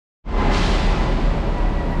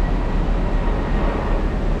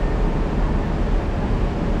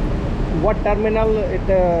What terminal it?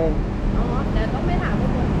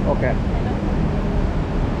 Okay.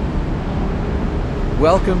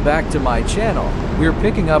 Welcome back to my channel. We're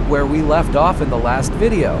picking up where we left off in the last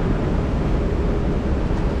video.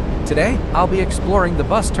 Today, I'll be exploring the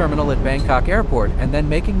bus terminal at Bangkok Airport and then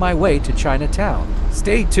making my way to Chinatown.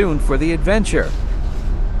 Stay tuned for the adventure.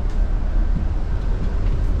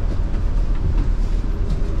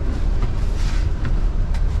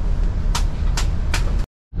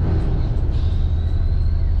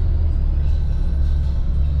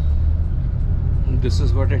 This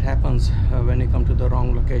is what it happens when you come to the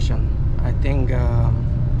wrong location. I think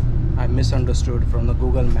I misunderstood from the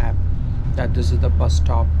Google map that this is the bus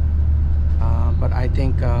stop, but I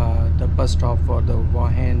think the bus stop for the Hua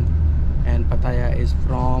Hin and Pattaya is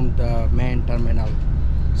from the main terminal.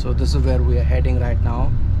 So this is where we are heading right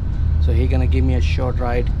now. So he's gonna give me a short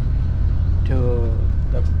ride to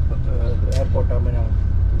the airport terminal,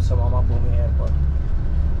 to Samama Bhumi Airport.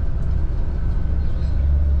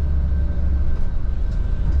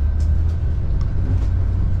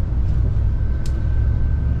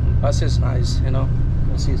 Bus is nice, you know.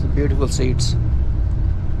 You see the beautiful seats.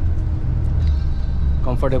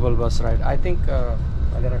 Comfortable bus ride. I think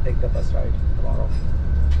I'm gonna take the bus ride tomorrow.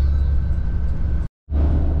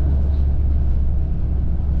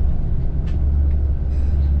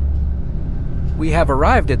 We have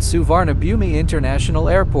arrived at Suvarnabhumi International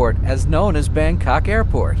Airport, as known as Bangkok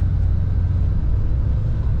Airport.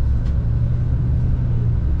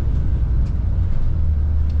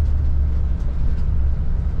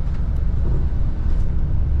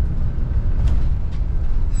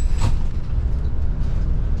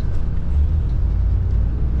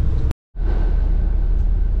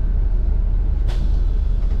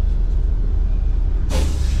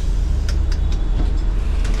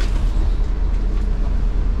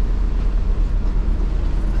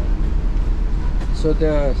 So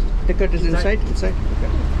the ticket is inside? Inside? Okay.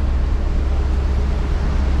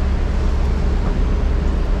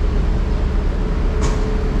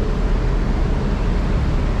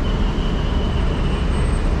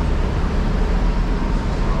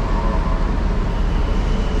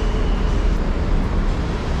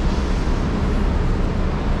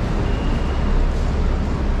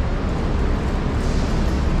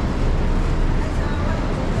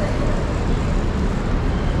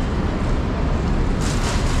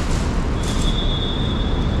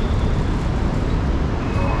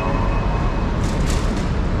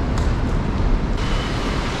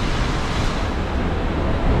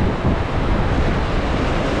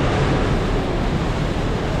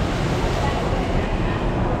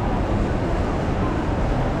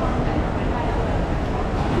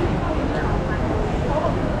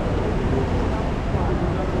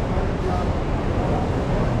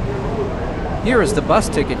 Here is the bus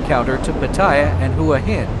ticket counter to Pattaya and Hua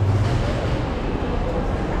Hin.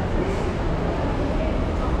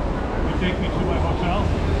 You take me to my hotel?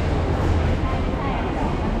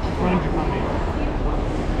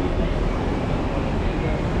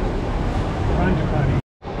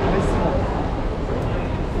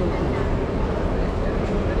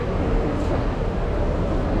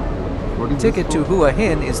 Ticket to Hua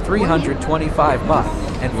Hin is 325 baht,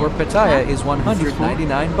 and for Pattaya is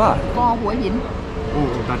 199 baht. For Hua Hin.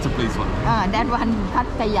 Oh, that's a place one. That one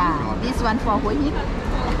Pattaya. This one for Hua Hin.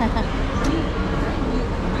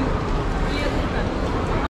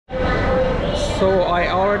 So I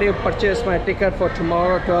already purchased my ticket for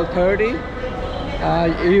tomorrow 12:30.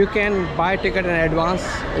 You can buy ticket in advance,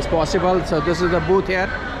 it's possible. So this is the booth here.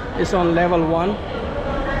 It's on level 1.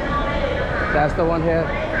 That's the one here.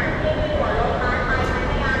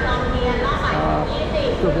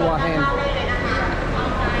 To Hua Hin.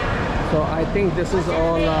 So I think this is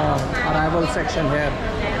all arrival section here.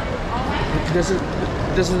 This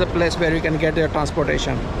is the place where you can get your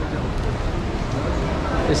transportation.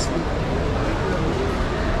 This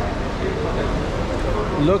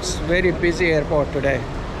looks very busy airport today.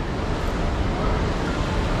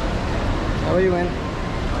 How are you, man?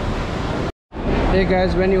 Hey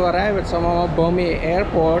guys, when you arrive at Samama Bhumi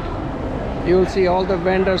Airport, you will see all the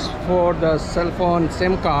vendors for the cell phone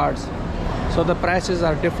SIM cards. So the prices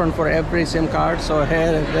are different for every SIM card. So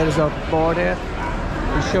here there is a board here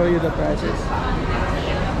to show you the prices.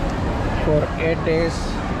 For 8 days,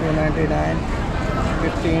 $299,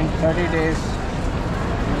 15, 30 days,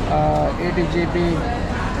 80 GB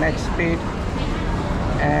max speed,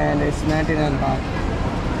 and it's 99 baht.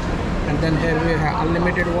 And then here we have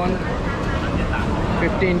unlimited one,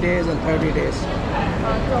 15 days and 30 days.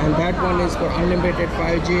 And that one is for unlimited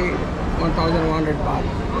 5G, 1100 baht.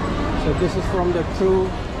 So this is from the True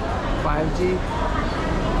 5G.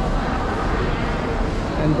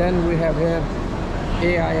 And then we have here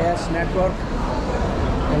AIS network,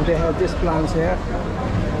 and they have these plans here,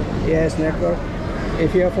 AIS network.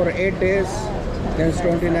 If you have for 8 days, then it's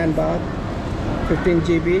 29 baht, 15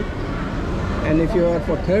 GB. And if you are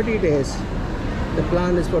for 30 days, the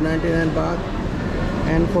plan is for 99 baht,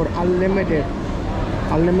 and for unlimited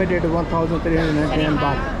 1399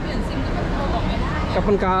 baht.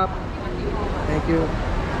 Kapan kap? Thank you.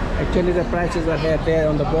 Actually the prices are here there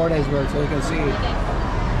on the board as well, so you can see it.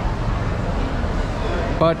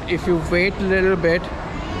 But if you wait a little bit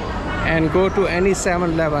and go to any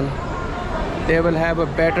 7-Eleven, they will have a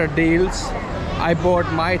better deals. I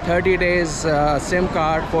bought my 30 days SIM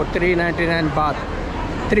card for 399 baht,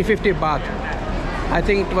 350 baht. I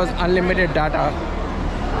think it was unlimited data.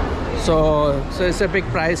 So it's a big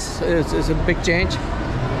price, it's a big change.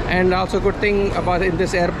 And also good thing about in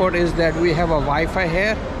this airport is that we have a Wi-Fi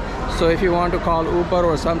here. So if you want to call Uber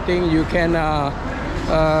or something, you can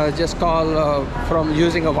just call from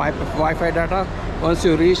using a Wi-Fi data. Once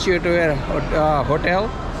you reach your hotel,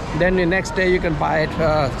 then the next day you can buy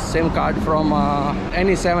a SIM card from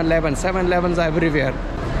any 7-Eleven. 7-Elevens are everywhere.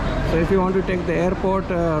 So if you want to take the airport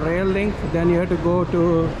rail link, then you have to go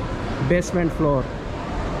to basement floor.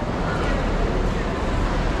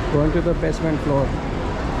 Going to the basement floor.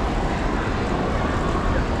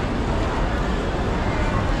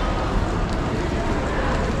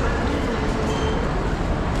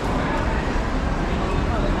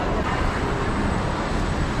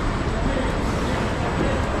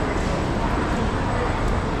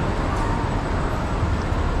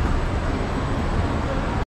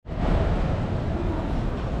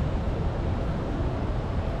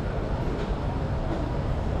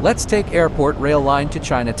 Let's take airport rail line to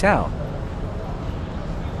Chinatown.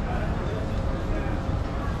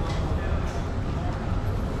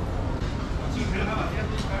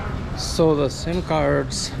 So the SIM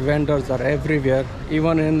cards vendors are everywhere,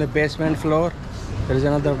 even in the basement floor. There is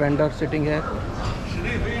another vendor sitting here.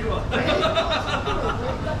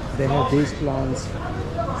 They have these plans.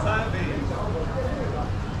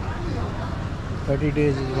 30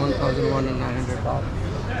 days is 1,900 baht.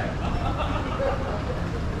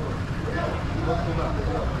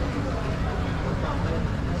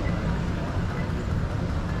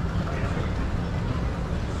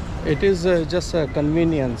 It is just a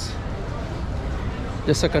convenience.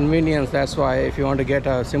 Just a convenience. That's why if you want to get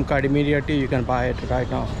a SIM card immediately, you can buy it right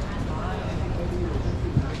now.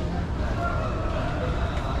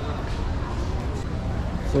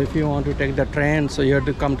 So if you want to take the train, so you have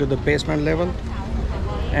to come to the basement level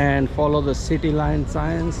and follow the city line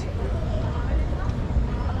signs.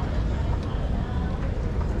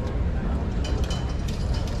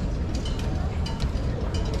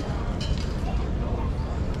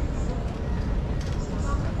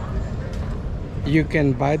 You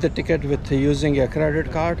can buy the ticket with using a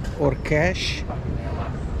credit card or cash.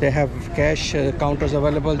 They have cash counters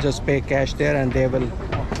available. Just pay cash there and they will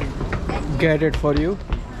get it for you.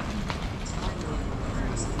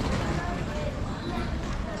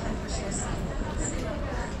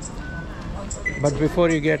 But before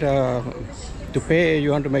you get to pay,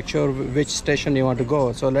 you want to make sure which station you want to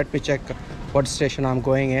go. So let me check what station I'm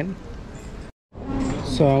going in.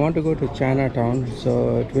 So I want to go to Chinatown,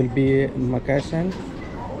 so it will be Makassar,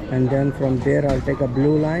 and then from there I'll take a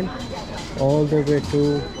blue line all the way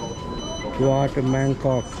to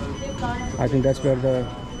Bangkok. I think that's where the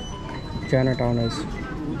Chinatown is.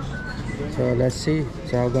 So let's see.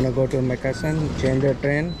 So I'm gonna go to Makassar, change the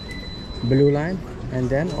train, blue line, and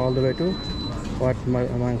then all the way to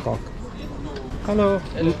Bangkok. Hello,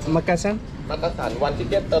 Makassar. Makassar, one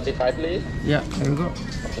ticket, 35 please. Yeah, there we go.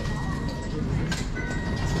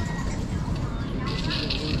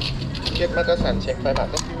 Ticket Makassar, check 5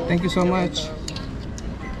 baht. Thank you so much.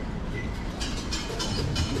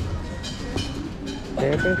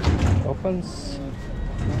 There it opens.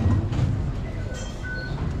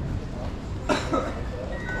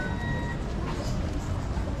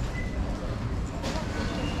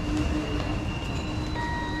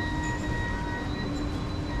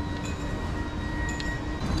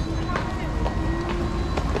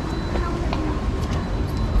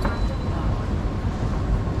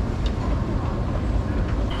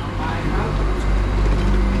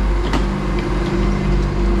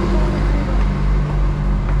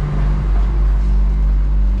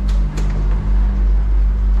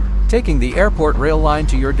 Taking the airport rail line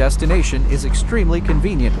to your destination is extremely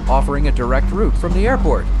convenient, offering a direct route from the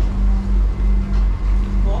airport.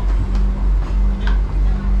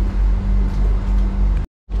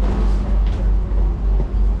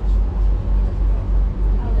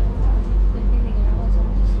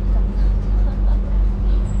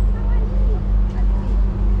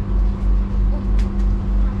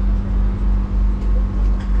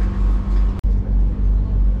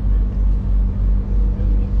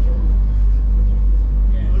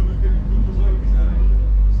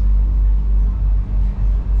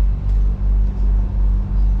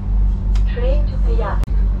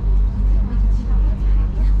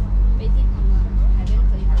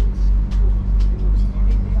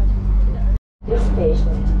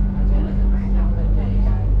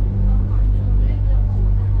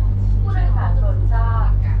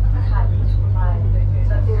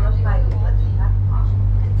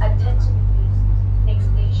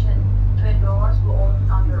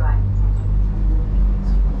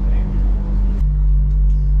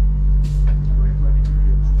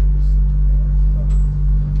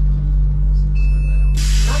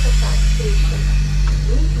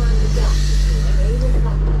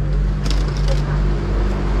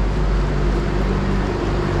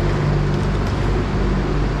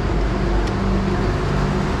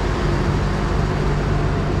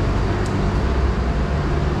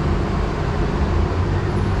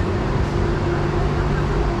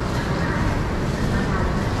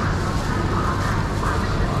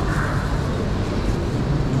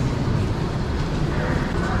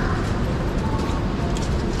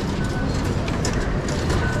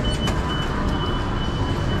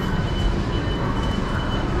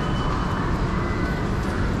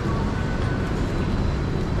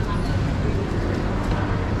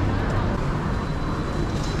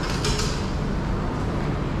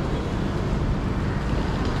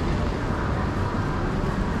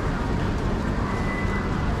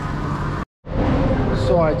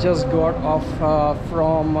 just got off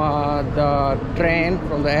from the train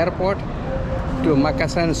from the airport to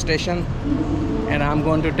Makasan station, and I'm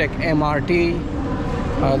going to take MRT.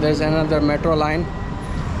 There's another metro line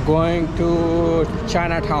going to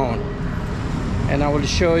Chinatown, and I will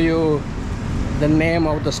show you the name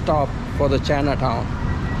of the stop for the Chinatown.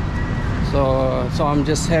 So I'm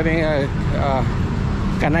just having a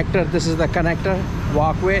connector. This is the connector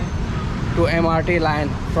walkway to MRT line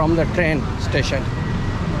from the train station.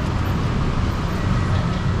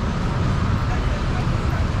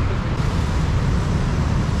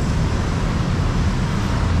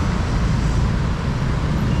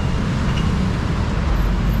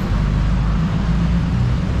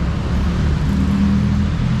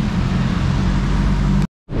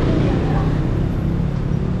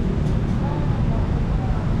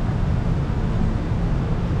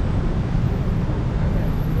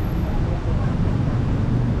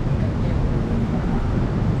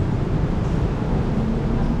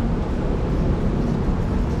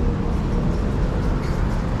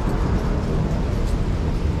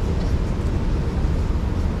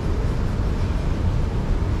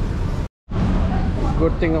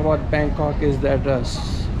 Good thing about Bangkok is that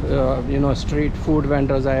you know, street food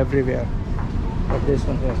vendors are everywhere. Like this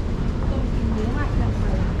one here.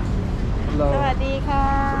 Hello. Sawadika.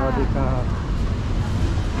 Sawadika.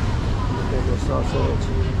 Look at the sausage.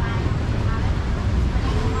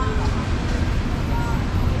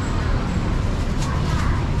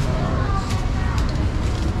 Nice.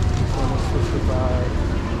 This one is 55.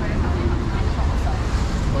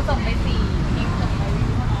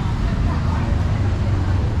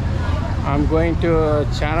 I'm going to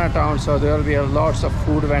Chinatown, so there will be lots of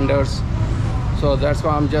food vendors. So that's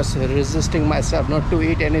why I'm just resisting myself not to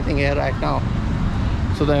eat anything here right now.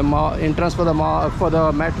 So the entrance for the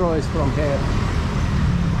metro is from here.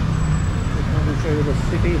 Let me show you the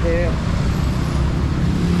city here.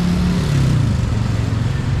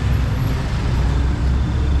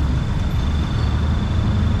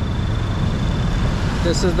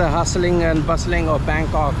 This is the hustling and bustling of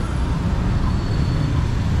Bangkok.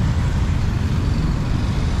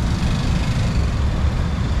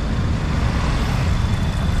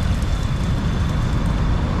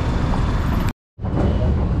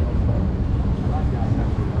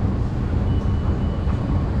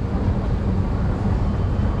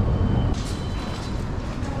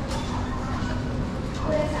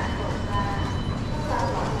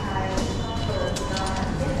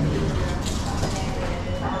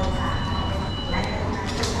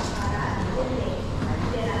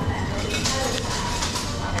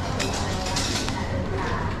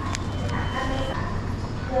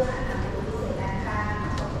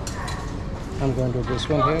 I'm going to this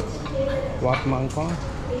one here. Wat Mangkon.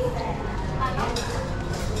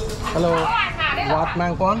 Hello. Wat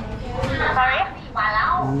Mangkon? Sorry?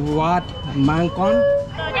 Wat Mangkon?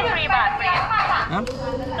 33 baht, please. Huh?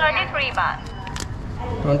 33 baht.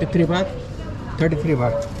 23 baht? 33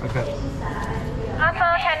 baht. Okay. Sir,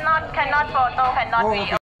 cannot photo, cannot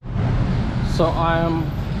video. So I am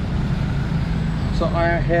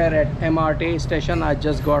here at MRT station. I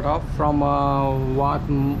just got off from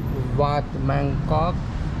Wat Bangkok.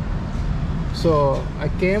 So I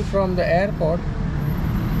came from the airport.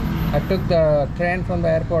 I took the train from the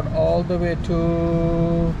airport all the way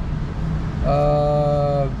to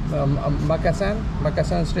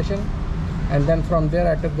Makasan station, and then from there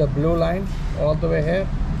I took the blue line all the way here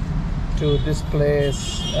to this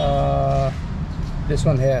place, this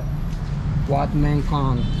one here, Wat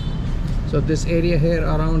Mangkon. So this area here,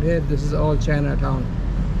 around here, this is all Chinatown.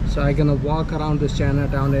 So I'm gonna walk around this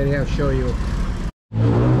Chinatown area, show you. I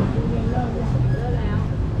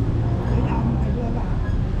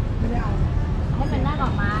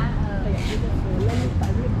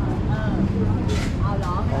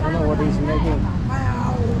don't know what he's making.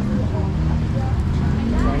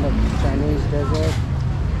 Kind of Chinese dessert.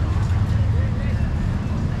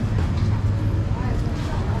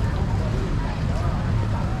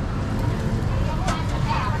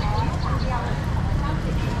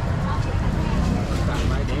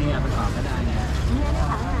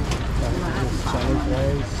 Chinese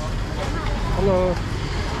rice. Hello.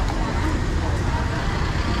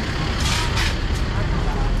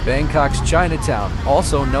 Bangkok's Chinatown,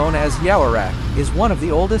 also known as Yaowarat, is one of the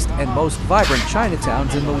oldest and most vibrant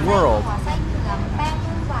Chinatowns in the world.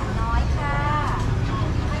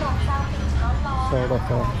 Sort of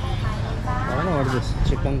I don't know what is this,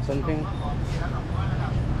 chicken something.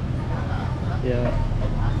 Yeah.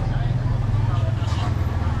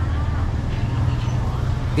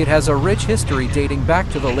 It has a rich history dating back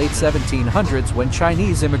to the late 1700s when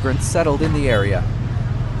Chinese immigrants settled in the area.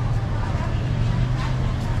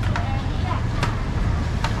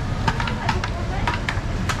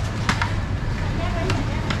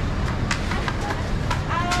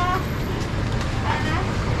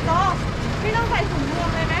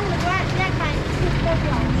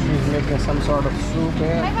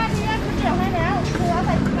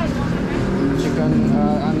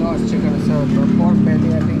 was chicken, so the pork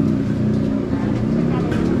belly, I think.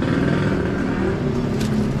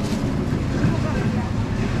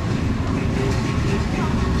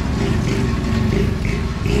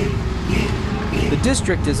 The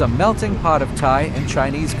district is a melting pot of Thai and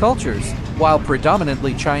Chinese cultures. While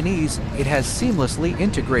predominantly Chinese, it has seamlessly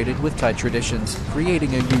integrated with Thai traditions,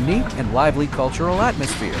 creating a unique and lively cultural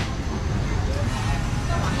atmosphere.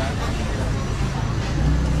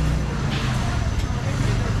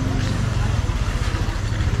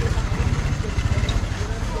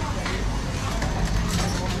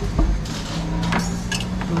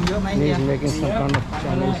 He's making some kind of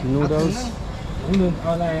Chinese noodles.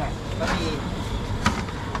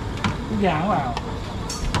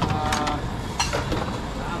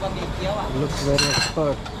 Looks very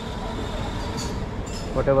expert.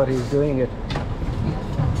 Whatever he's doing it.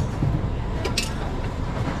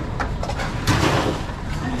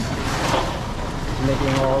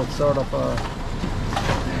 Making all sort of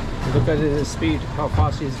look at his speed, how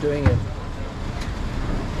fast he's doing it.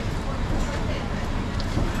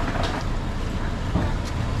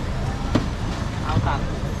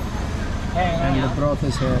 And the broth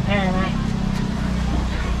is here.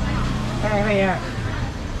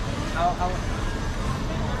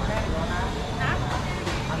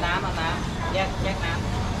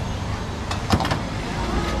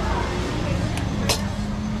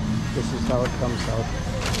 This is how it comes out.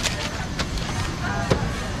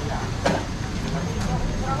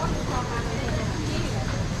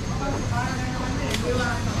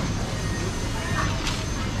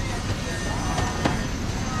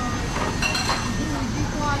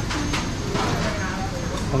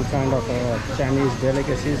 Some kind of Chinese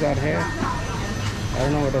delicacies are here. I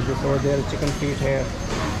don't know what is this over there. Chicken feet here.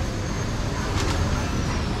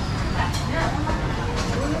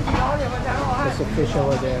 There's a fish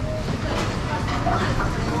over there.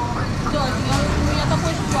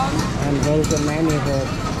 And there is a menu here.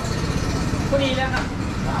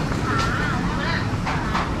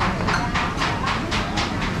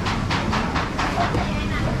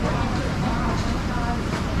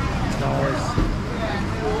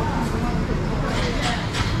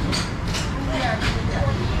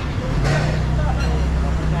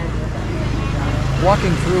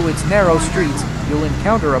 Walking through its narrow streets, you'll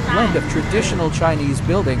encounter a blend of traditional Chinese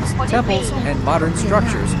buildings, temples, and modern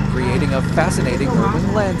structures, creating a fascinating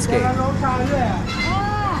urban landscape.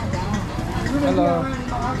 Hello.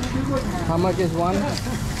 How much is one?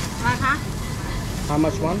 How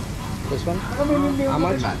much one? This one? How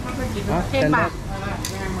much? Huh? 10 baht.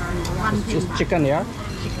 It's just chicken, yeah?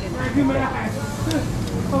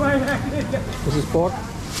 This is pork.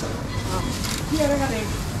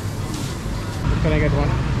 Can I get one?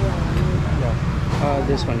 Yeah.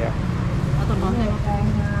 This one, yeah.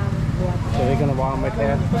 So we're gonna warm it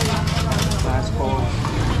here. Nice cold.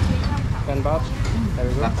 10 baht. There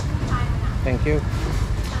we go. Thank you.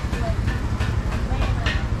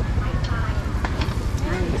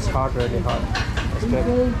 It's hot, really hot. That's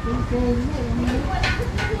good.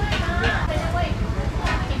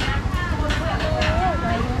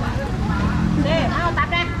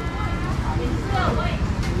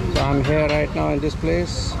 So I'm here right now in this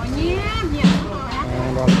place,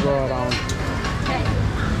 and I'll go around.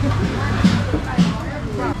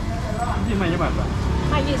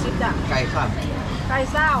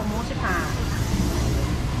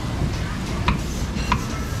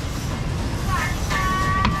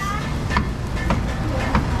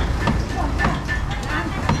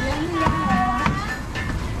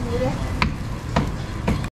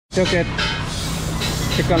 Took it.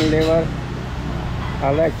 Chicken liver. I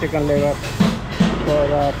like chicken liver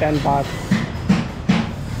for 10 baht.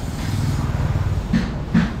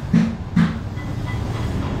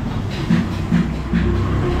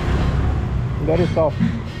 Very soft.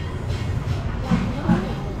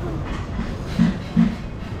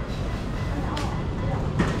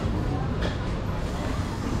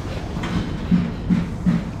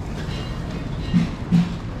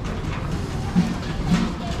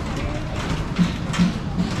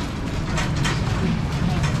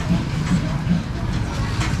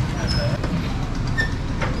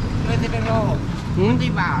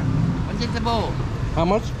 How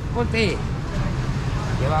much? 40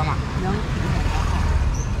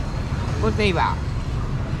 baht.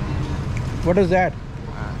 What is that?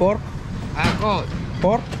 Pork? Goat.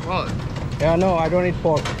 Pork? Goat. Yeah, no, I don't eat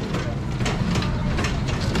pork.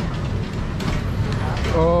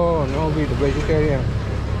 Oh, no, we're vegetarian.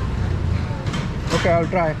 Okay, I'll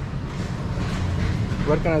try.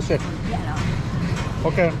 Where can I sit?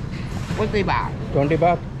 Okay. 40 baht. 20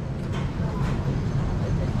 baht.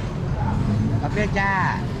 เอาเปรี้ยวจ้า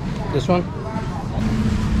This one?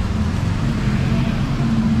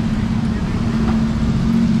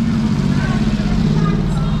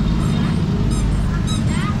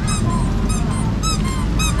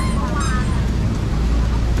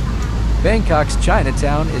 Bangkok's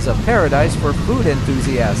Chinatown is a paradise for food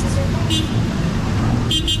enthusiasts.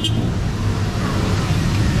 What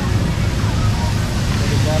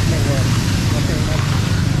is happening here? Nothing much.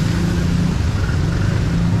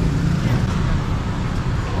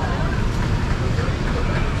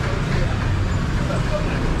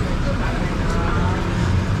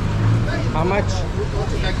 How much?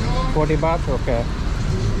 40 baht? Okay.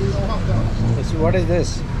 What is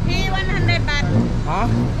this? 100 baht. Huh?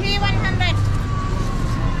 100.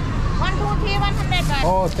 1, 2, 100 baht.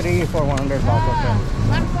 Oh, 3 for 100 baht. Okay.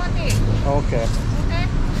 140. Okay. Okay.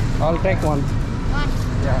 I'll take one. One.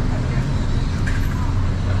 Yeah.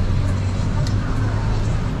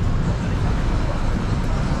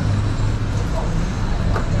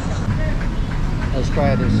 Let's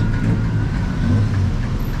try this.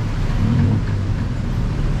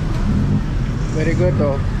 Very good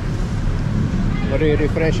though. Very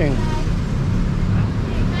refreshing.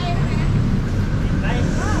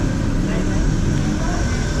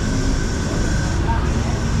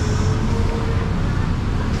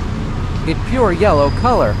 In pure yellow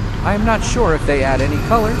color. I am not sure if they add any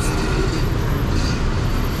colors.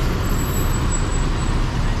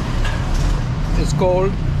 It's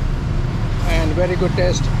cold and very good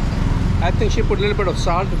taste. I think she put a little bit of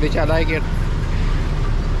salt, which I like it.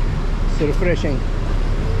 It's refreshing.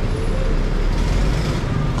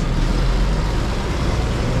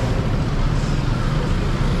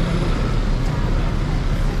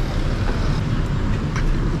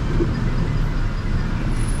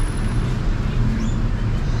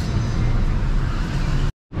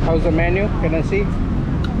 How's the menu? Can I see?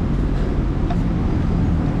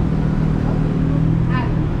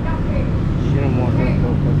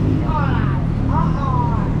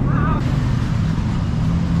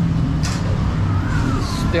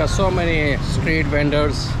 There are so many street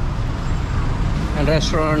vendors and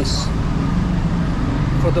restaurants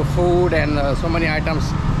for the food and so many items.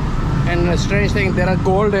 And a strange thing, there are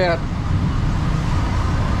gold here.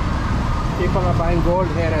 People are buying gold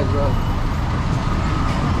here as well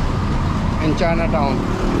in Chinatown.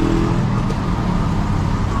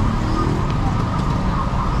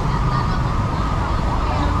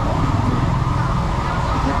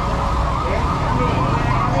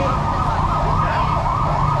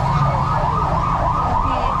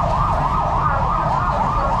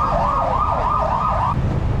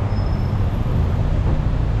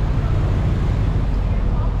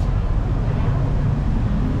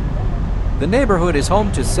 The neighborhood is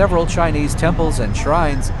home to several Chinese temples and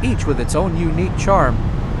shrines, each with its own unique charm.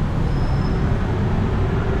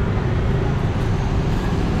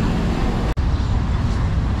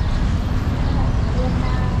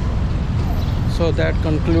 So that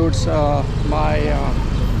concludes my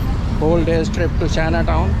whole day's trip to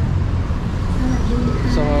Chinatown.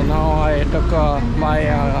 So now I took my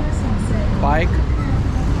bike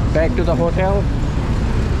back to the hotel.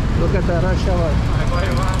 Look at the rush hour.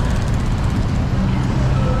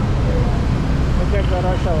 Look at the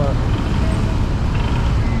rush hour.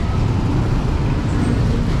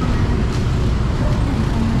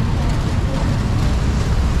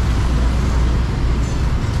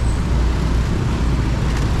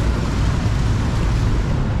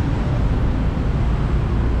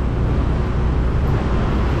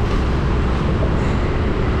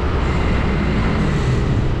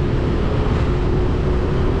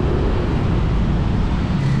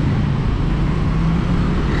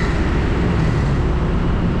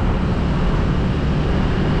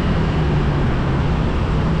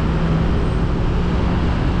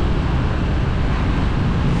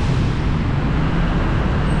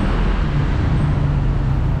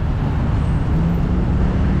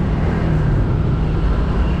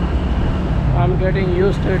 I'm getting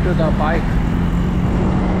used to the bike.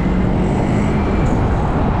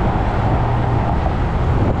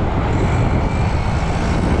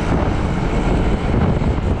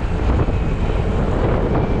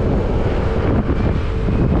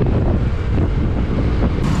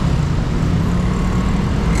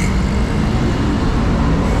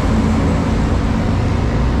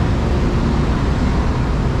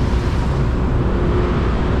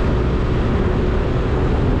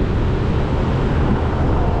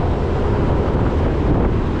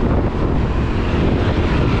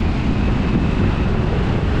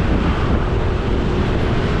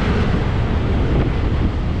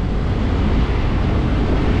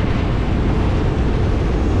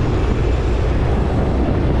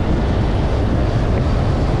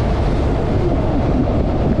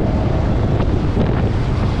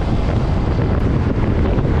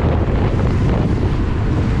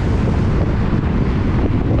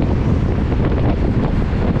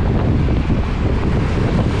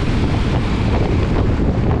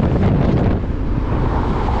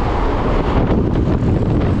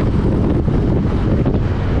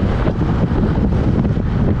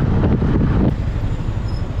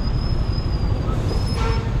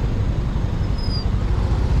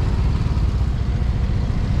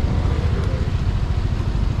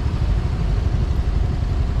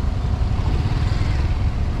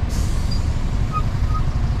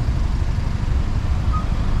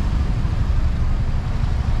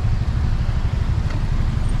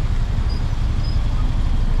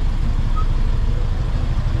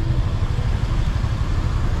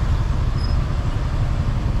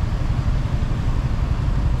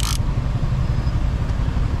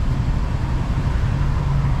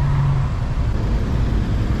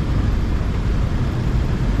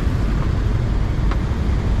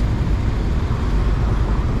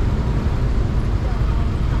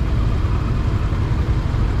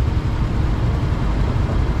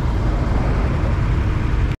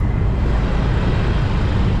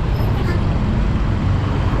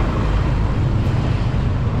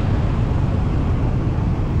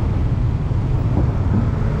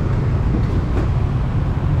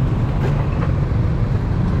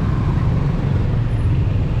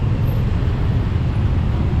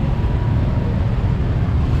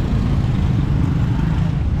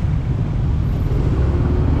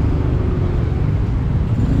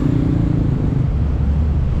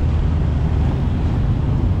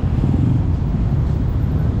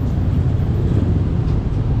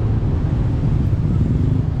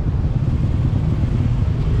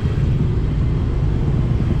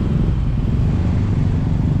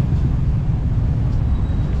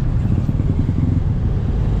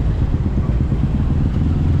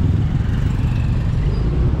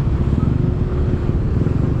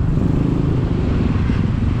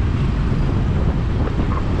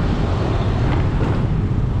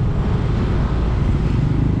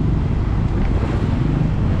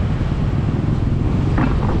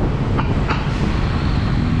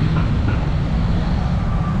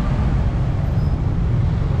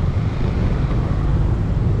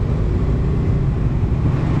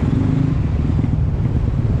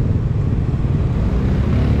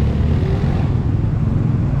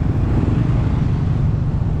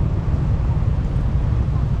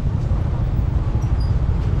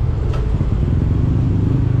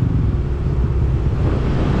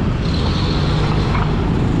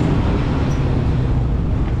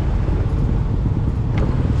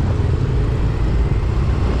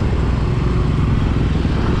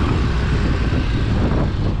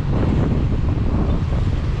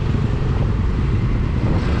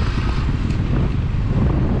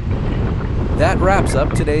 wraps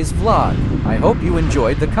up today's vlog. I hope you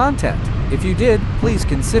enjoyed the content. If you did, please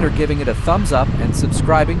consider giving it a thumbs up and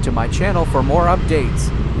subscribing to my channel for more updates.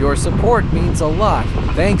 Your support means a lot.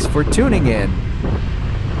 Thanks for tuning in.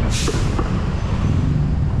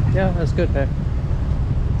 Yeah, that's good, man.